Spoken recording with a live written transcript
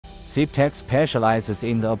Siptech specializes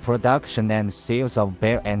in the production and sales of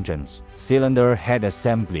bare engines, cylinder head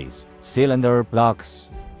assemblies, cylinder blocks,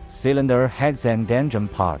 cylinder heads and engine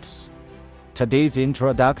parts. Today's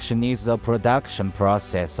introduction is the production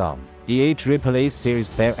process of EA888 series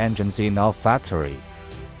bare engines in our factory.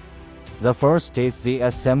 The first is the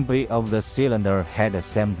assembly of the cylinder head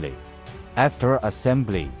assembly. After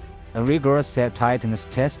assembly, a rigorous tightness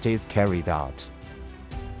test is carried out.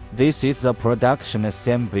 This is the production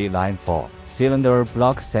assembly line for cylinder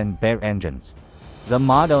blocks and bare engines. The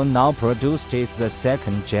model now produced is the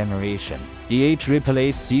second generation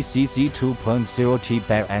EA888 CCZ 2.0T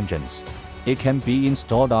bare engines. It can be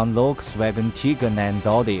installed on Volkswagen Tiguan and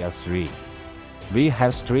Audi A3. We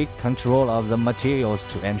have strict control of the materials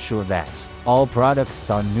to ensure that all products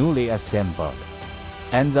are newly assembled.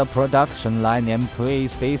 And the production line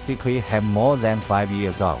employees basically have more than 5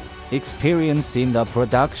 years of experience in the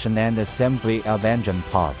production and assembly of engine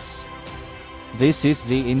parts. This is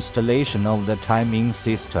the installation of the timing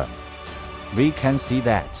system. We can see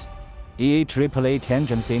that EA888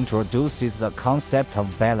 engines introduces the concept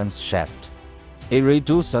of balance shaft. It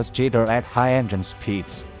reduces jitter at high engine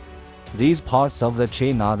speeds. These parts of the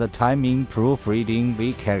chain are the timing proofreading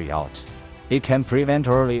we carry out. It can prevent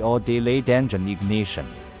early or delayed engine ignition.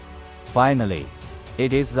 Finally,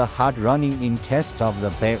 it is the hard running in test of the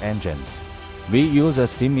bare engines. We use a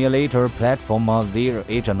simulator platform of the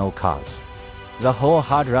original cars. The whole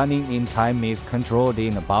hard running in time is controlled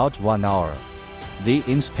in about 1 hour. The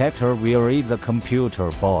inspector will read the computer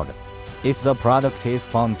board. If the product is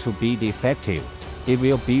found to be defective, it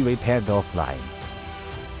will be repaired offline.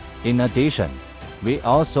 In addition, we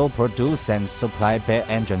also produce and supply bare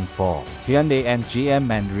engine for Hyundai and GM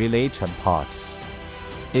and related parts.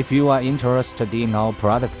 If you are interested in our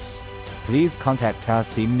products, please contact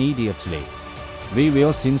us immediately. We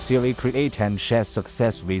will sincerely create and share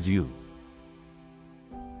success with you.